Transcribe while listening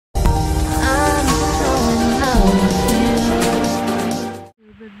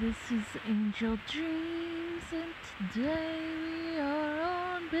is Angel Dreams, and today we are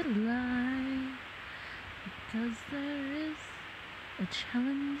on Bitlife because there is a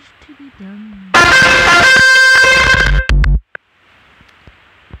challenge to be done.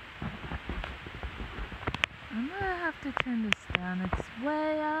 I'm gonna have to turn this down, it's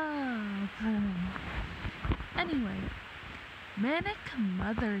way up. Anyway, Manic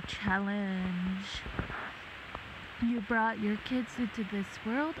Mother Challenge. You brought your kids into this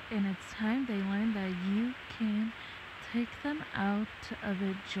world, and it's time they learn that you can take them out of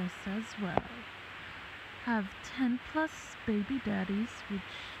it just as well. Have 10 plus baby daddies, which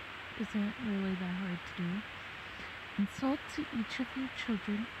isn't really that hard to do. Insult to each of your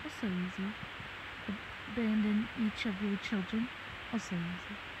children, also easy. Abandon each of your children, also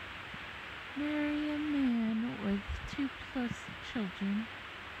easy. Marry a man with 2 plus children,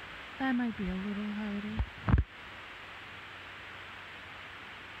 that might be a little harder.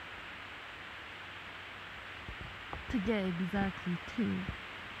 To get exactly 2.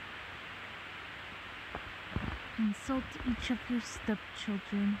 Insult each of your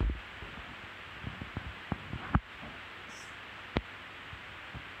stepchildren.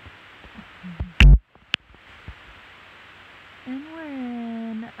 And we're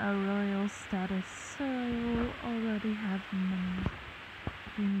in a royal status, so I already have money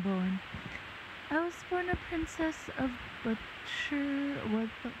being born. I was born a princess of Butcher. What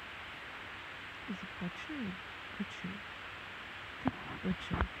the? Is it Butcher? Butcher.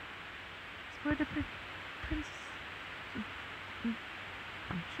 Butcher. I was born a princess.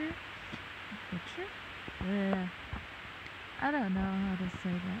 Butcher? Butcher? Yeah. I don't know how to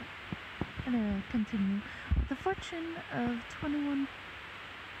say that. Anyway, continue. The fortune of 21.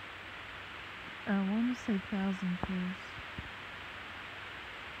 I want to say thousand first.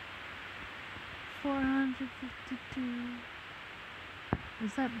 452.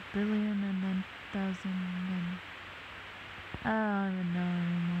 Is that billion and then thousand and then? I don't even know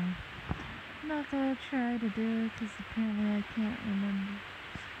anymore. I'm not gonna try to do it because apparently I can't remember.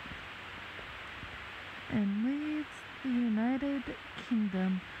 And leads the United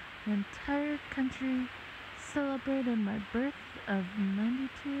Kingdom. The entire country celebrated my birth of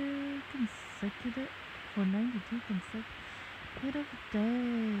 92 consecutive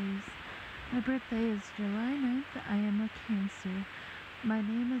days. My birthday is July 9th. I am a Cancer. My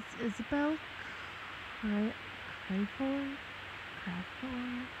name is Isabel Crayford.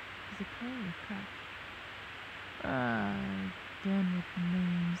 Is it Cray or Craft? Again with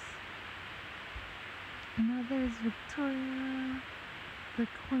names. Mother is Victoria, the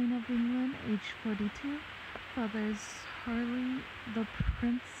Queen of England, age 42. Father is Harley, the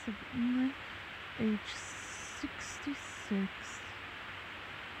Prince of England, age 66.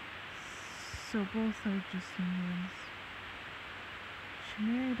 So both are just Englands. She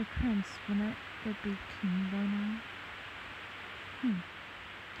married a prince. Wouldn't it be king by now?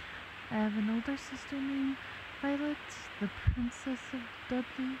 I have an older sister named Violet, the Princess of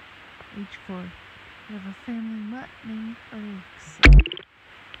Dudley, age 4. We have a family mutt named Alexa.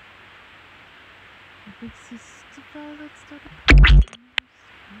 My big sister Violet started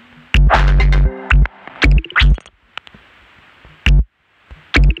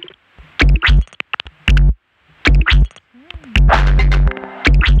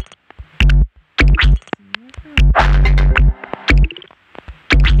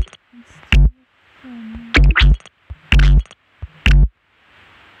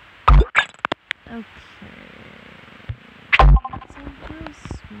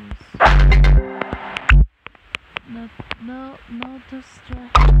no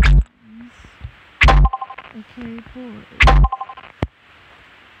distractions. Okay, boys.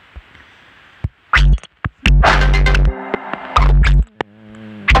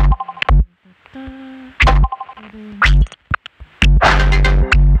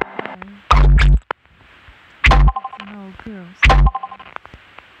 No girls.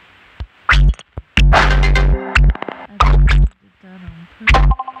 I did that on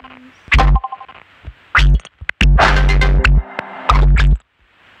purpose.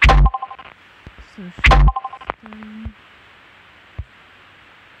 So she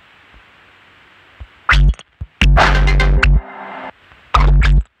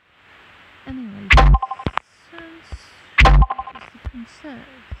anyway, since she's the princess,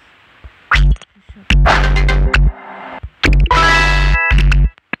 she should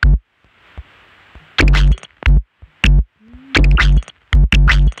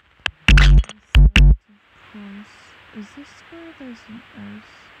is this where there's an S?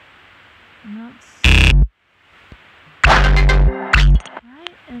 I'm not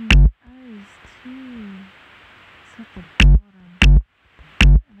right, and eyes too. It's at the bottom.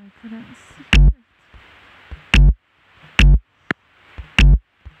 And I couldn't couldn't see it.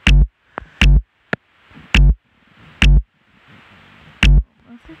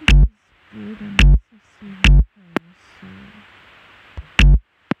 Nothing is good unless I see her, so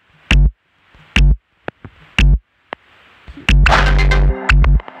cute.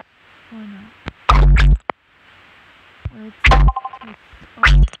 Why not? Let's take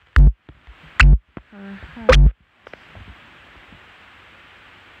off her hat.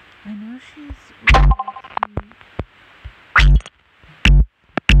 I know she's really cute,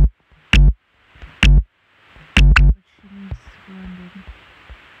 but she needs to blend in.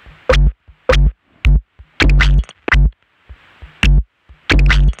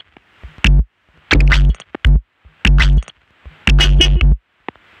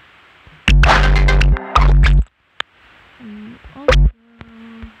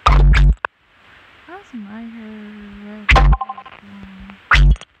 How's my hair red?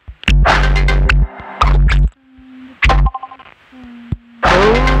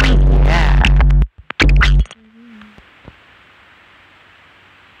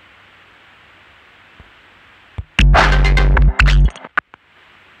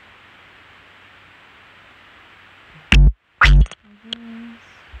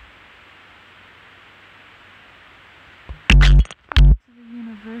 To the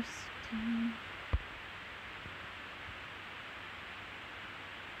university.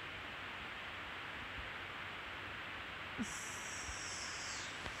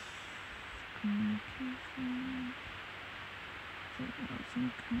 Communication. Journalism,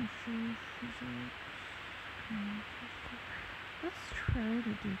 chemistry, physics, communication. Let's try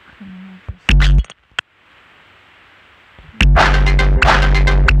to do criminal justice.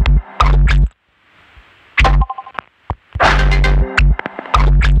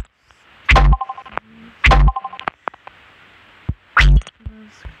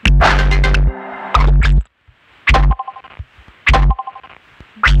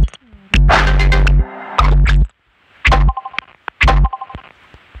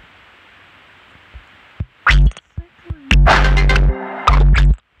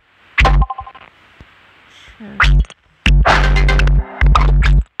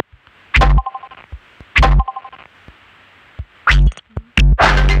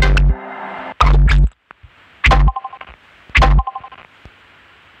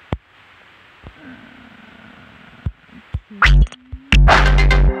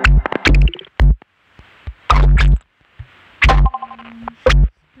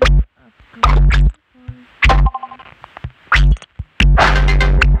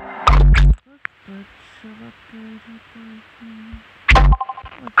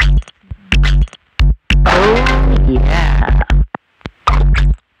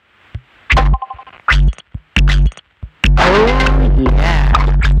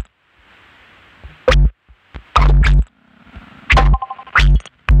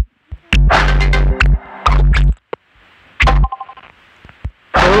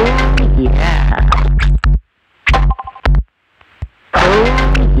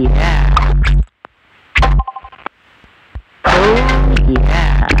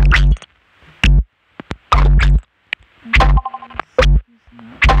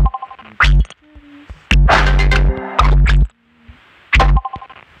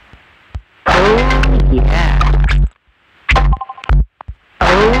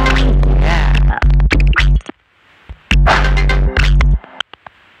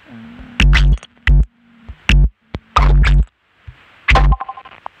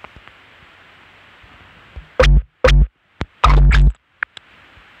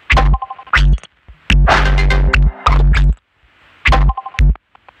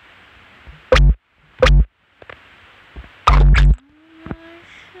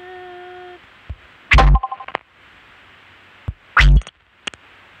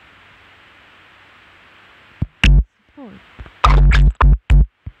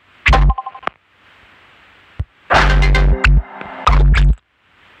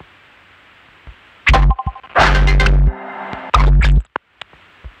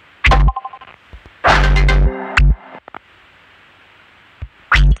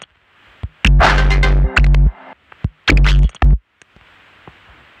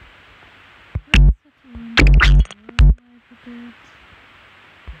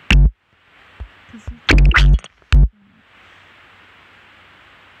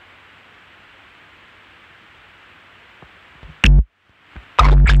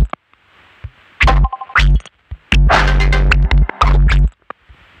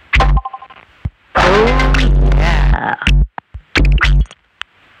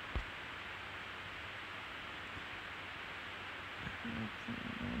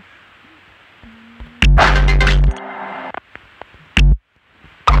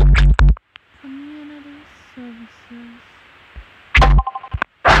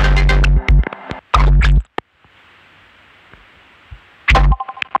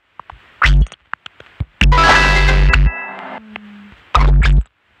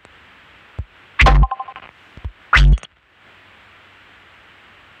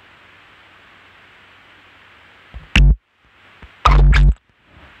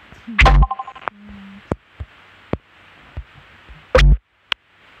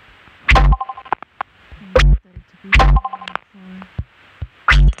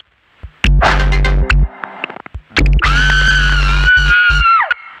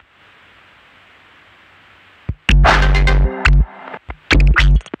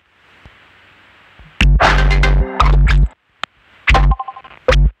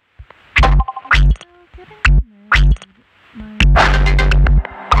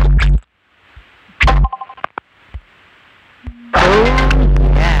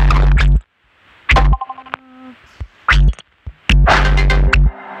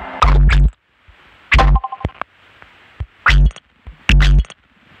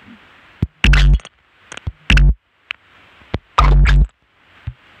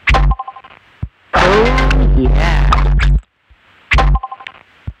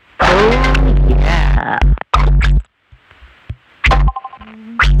 Yeah.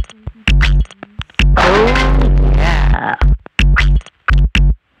 Yeah.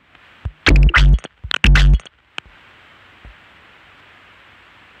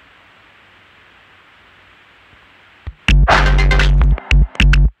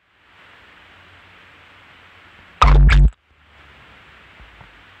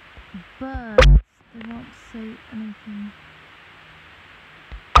 But they won't say anything.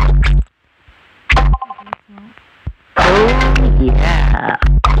 Yeah.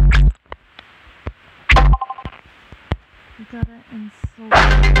 You gotta insult.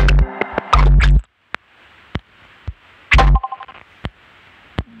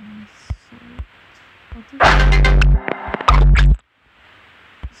 I'll do that.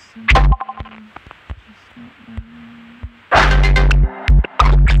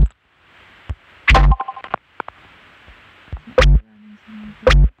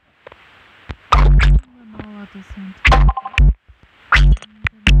 Just not all at the same time.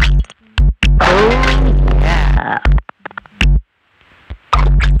 Yeah.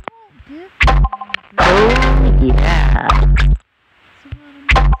 Give Yeah. so what am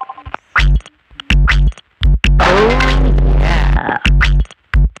I supposed Yeah.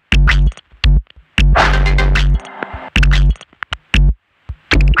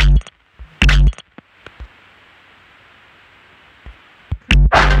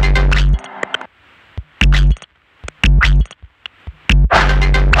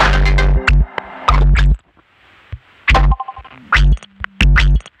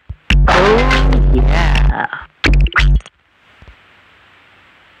 Yeah.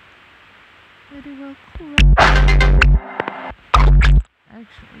 Very well correct.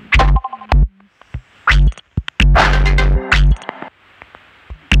 Actually,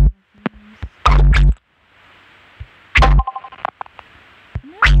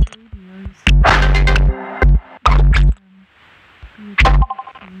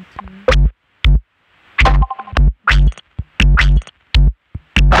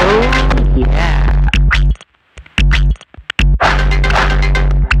 Yeah.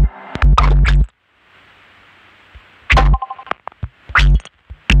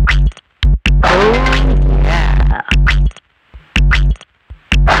 Yeah.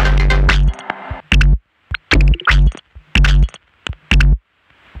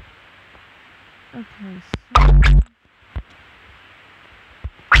 okay, so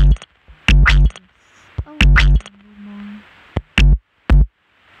oh, more.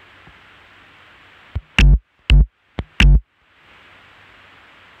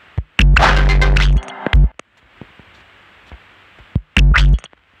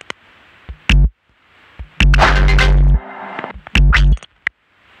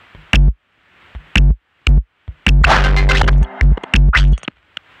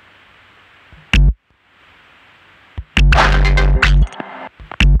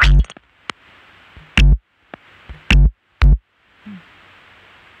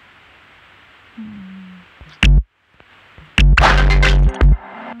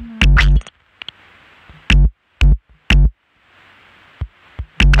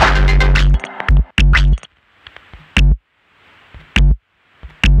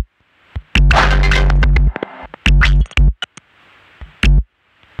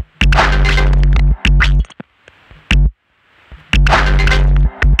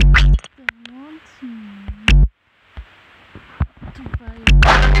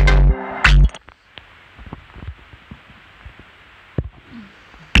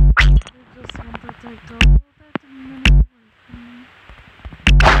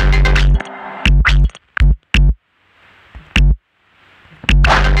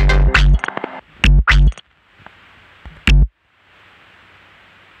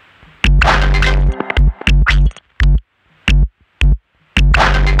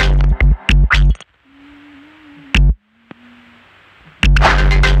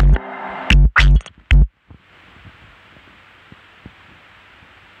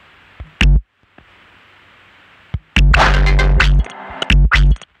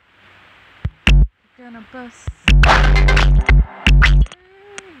 Gonna bust.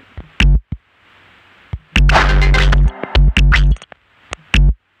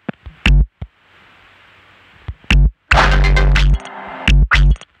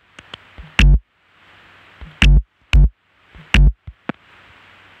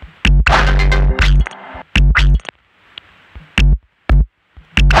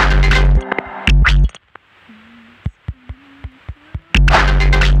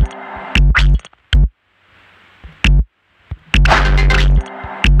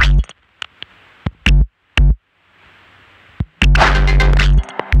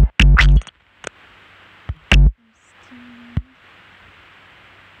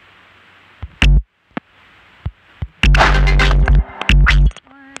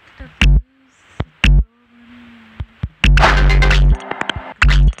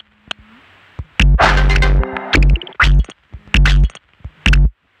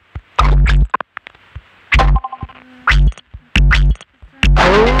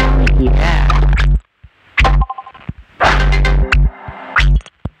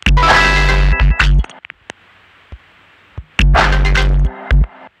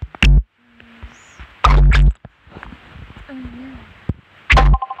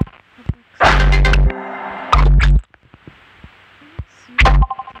 see what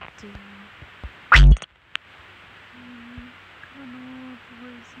I can do. Got an old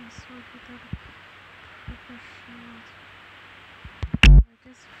blazing sword without a proper shield. I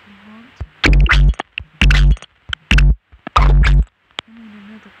guess if you want. I need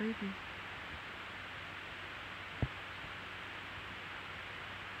another baby.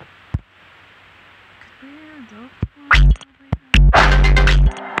 Could we adopt one while we have?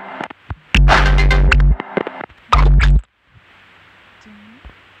 Dang it.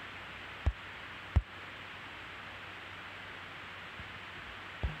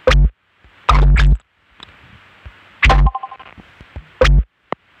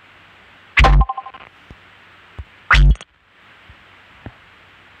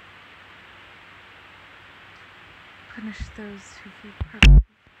 Punish those who feel perfect.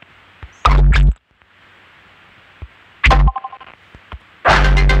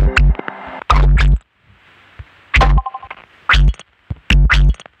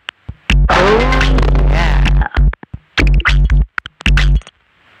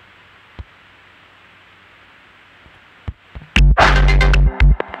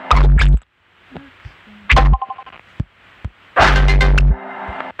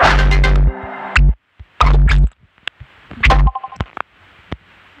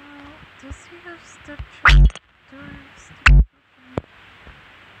 Does he have stepchildren?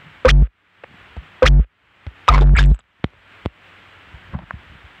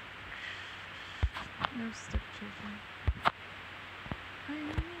 No stepchildren. I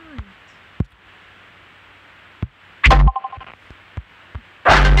knew it.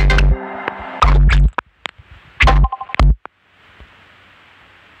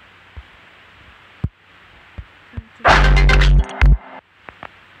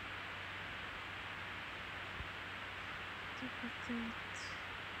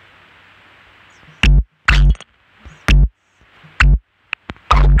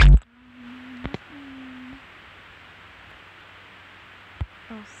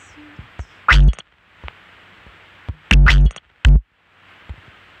 Oh, suit.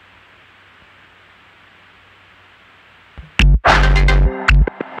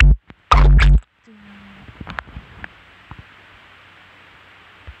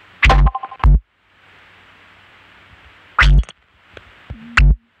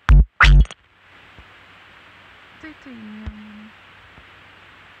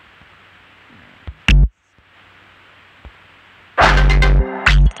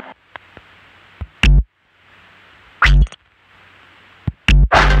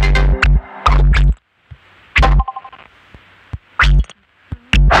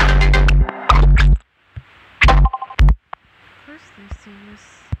 First they're serious.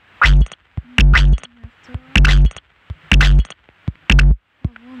 After all, I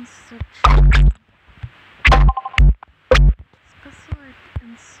won't step. Especially like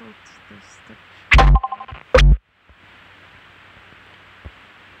insult the step.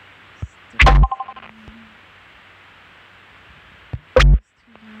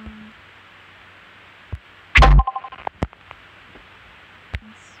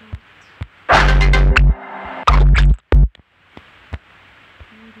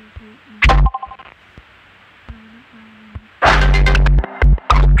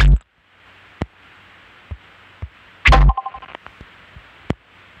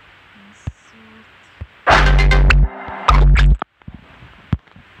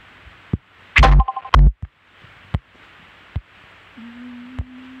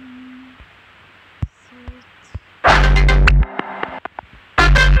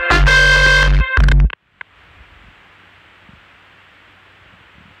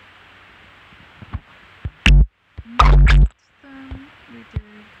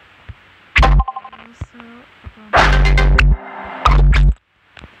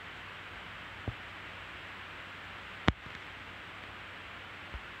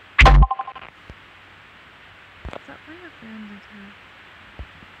 I abandoned her.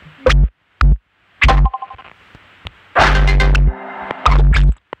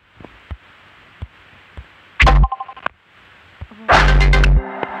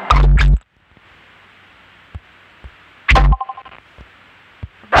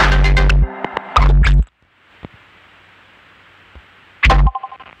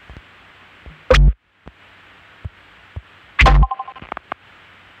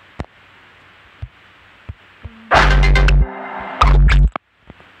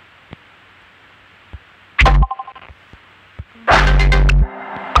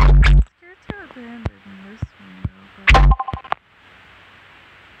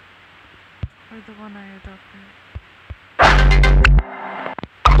 Or the one I adopted.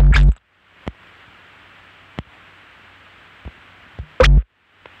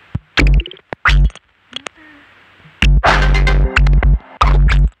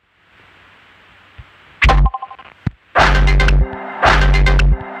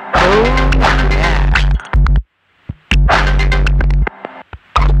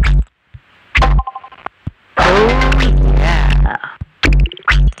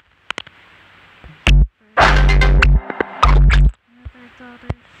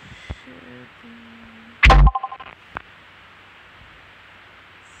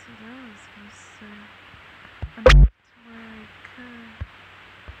 what I was gonna say. Enough to where I could.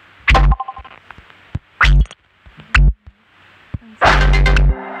 And so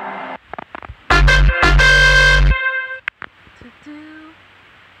to do.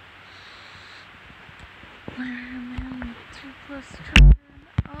 Man, 2 plus children.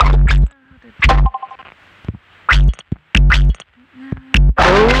 Oh, I don't know how to do it.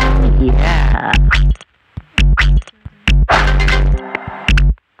 Oh yeah.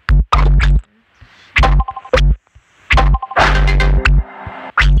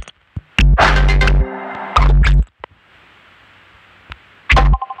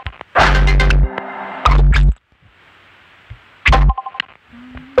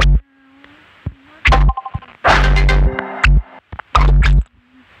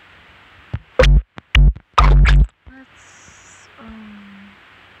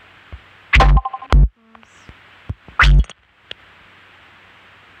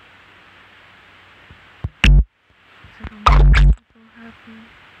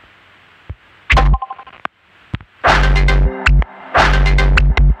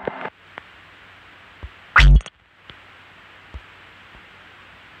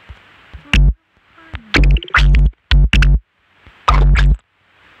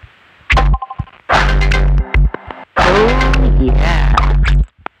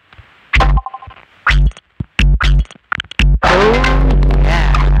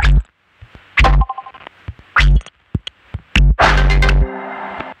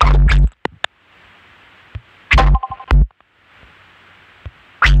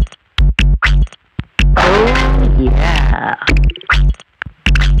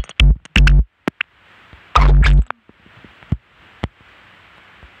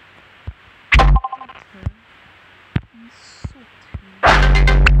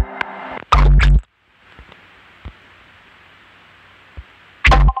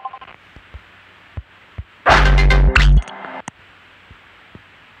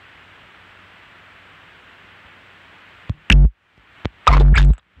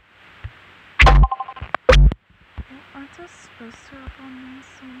 Aren't I supposed to have on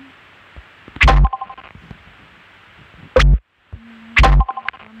this one?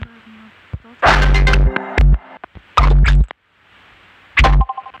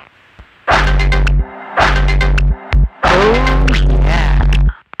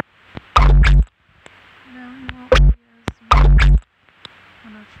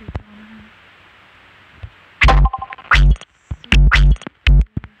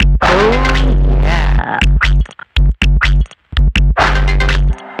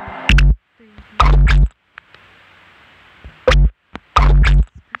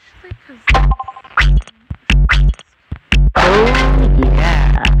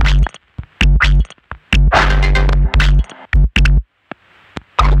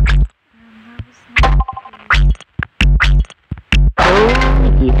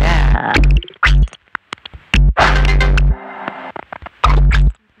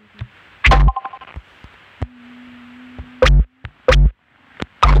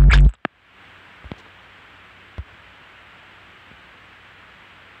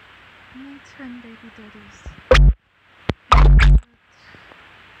 Baby daddies.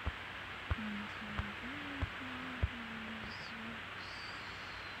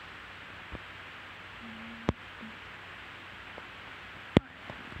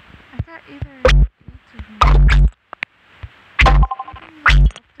 I got either 8 of them.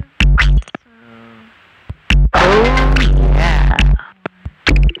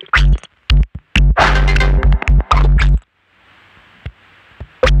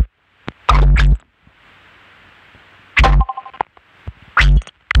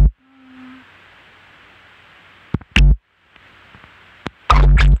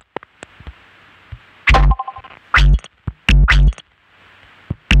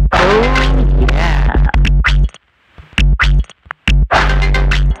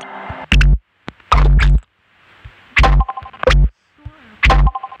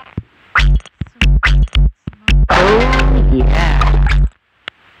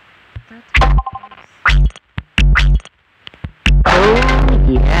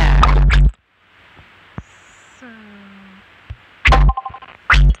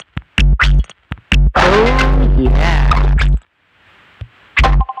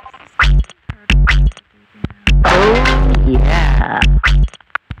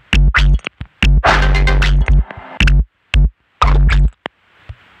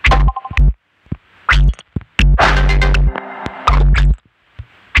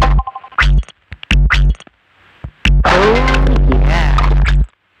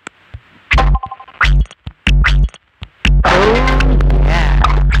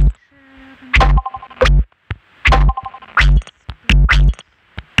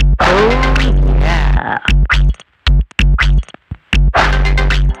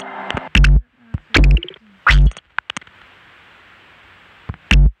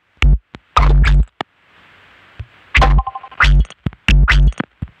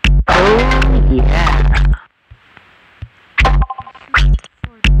 Oh yeah.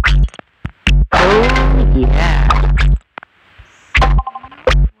 Oh yeah.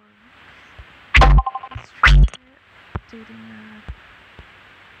 Dating app.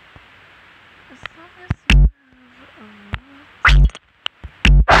 As long as you have a lot.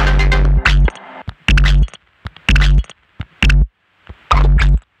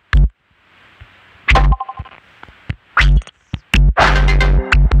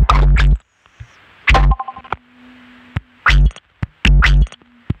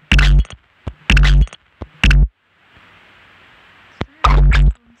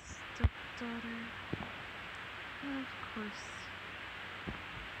 Stepdaughter. Of course.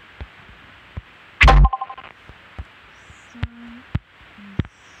 Some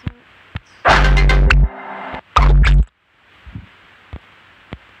insult.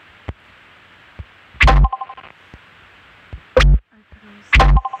 I could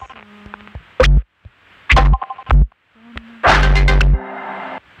also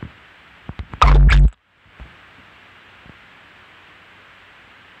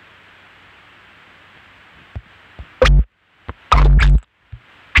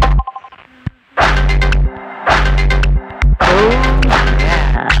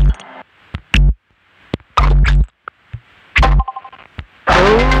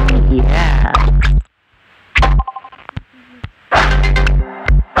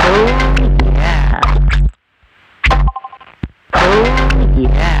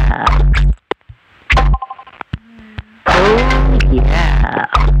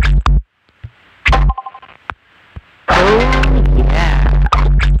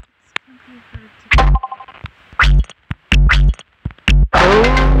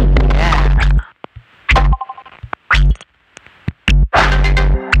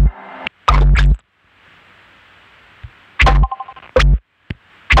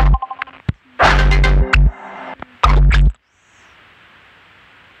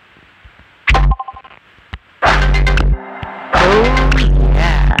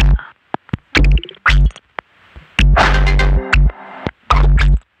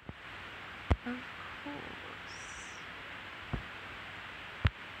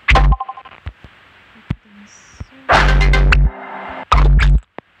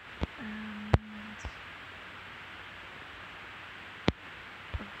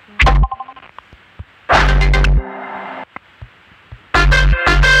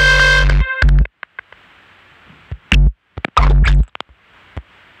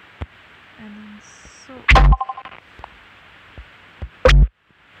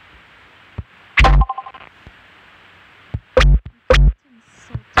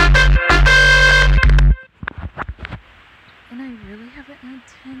and I really haven't had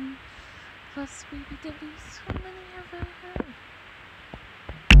 10 plus baby daddies. How many have I had?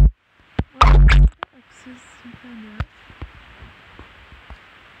 Well, the exes you find out.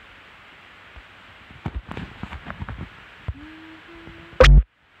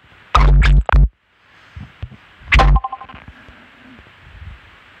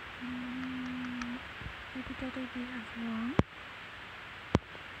 Baby daddy we have one.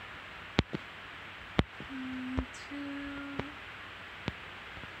 2,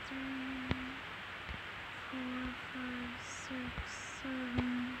 3, 4, 5, 6, 7,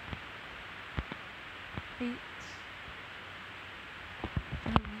 8.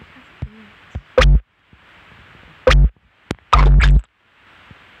 Oh, we have 8.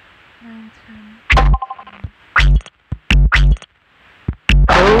 9, 10.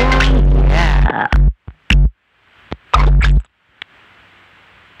 Oh yeah.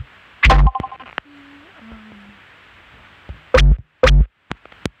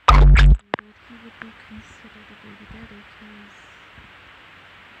 He would be considered a baby daddy because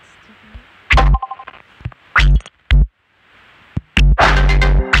it's different.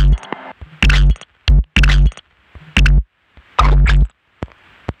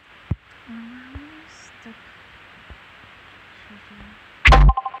 How many step children?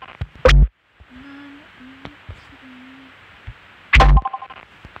 None, are you kidding me?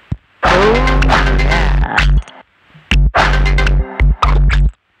 Oh yeah.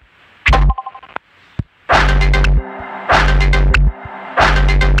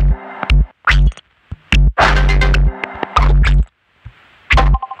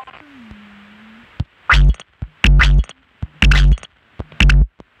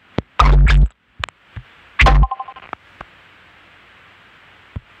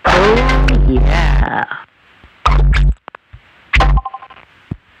 Yeah.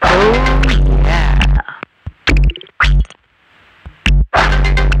 Oh yeah.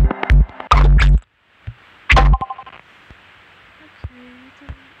 Okay,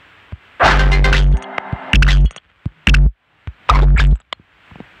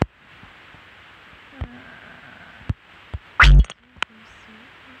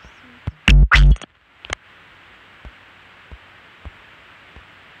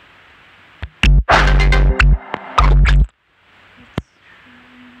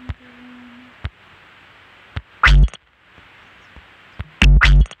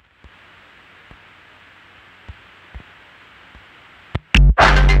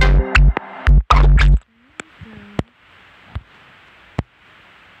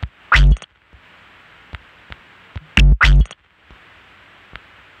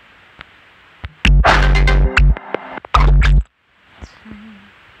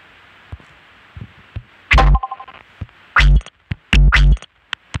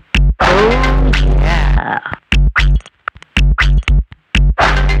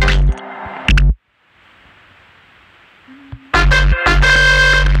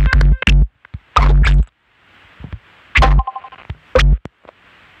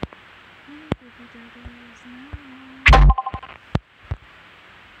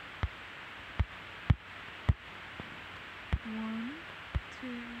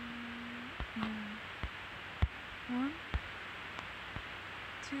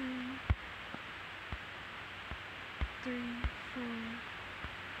 2, 3, 4,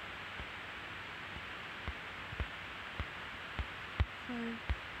 5,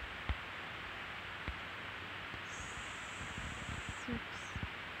 6,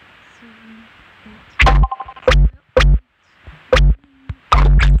 7, 8,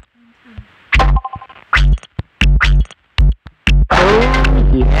 9, 10.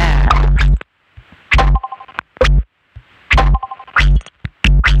 Oh, yeah.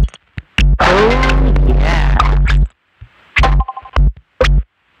 Oh, yeah.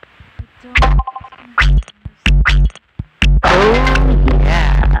 I don't know Oh,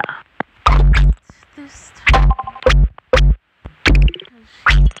 yeah. this time because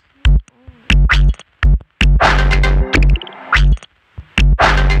she's too old.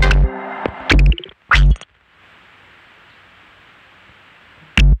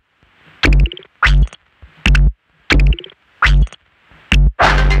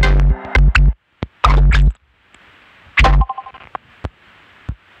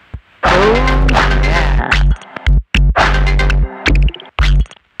 Oh, yeah.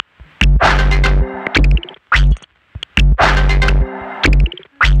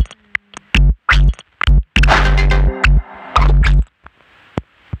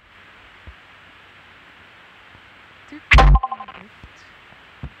 Did we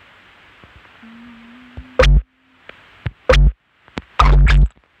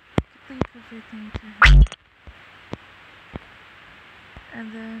leave everything to her.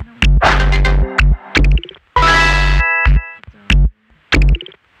 And then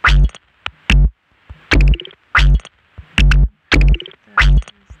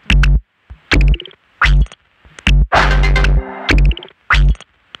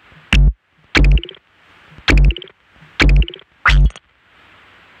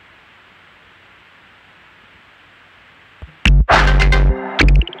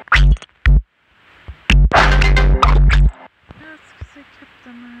that's because I kept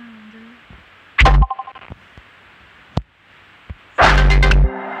them around.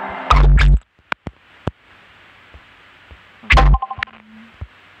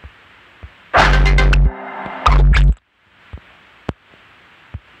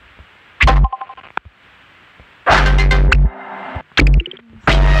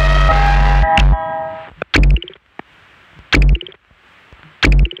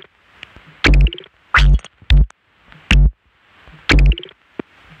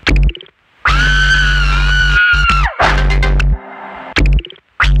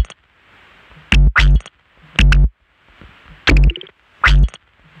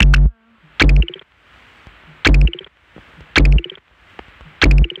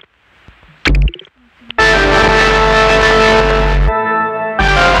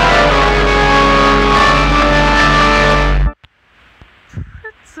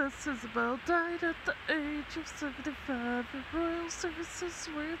 Princess Isabel died at the age of 75. Her royal services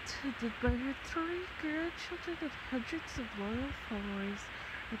were attended by her 3 grandchildren and hundreds of loyal followers.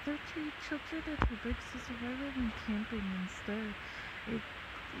 Her 13 children and her big sister rather than camping instead. A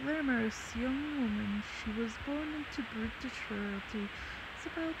glamorous young woman, she was born into British royalty.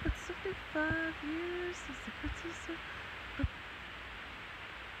 Isabel put 75 years as the princess of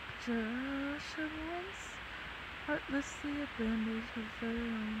Joshua once heartlessly abandoned her very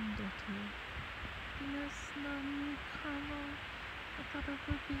own daughter. Venus non Carlo. I thought it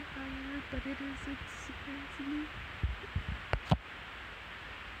would be higher, but it isn't, surprisingly.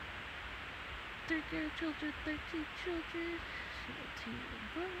 3 grandchildren, 13 children. She went to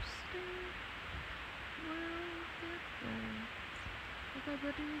university. Well, good friends. If my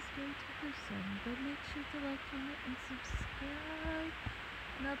buddy is going to her son, but make sure to like, comment, and subscribe.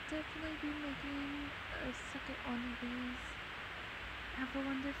 And I'll definitely be making a second one of these. Have a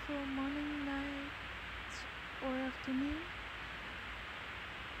wonderful morning, night, or afternoon.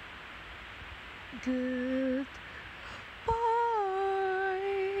 Good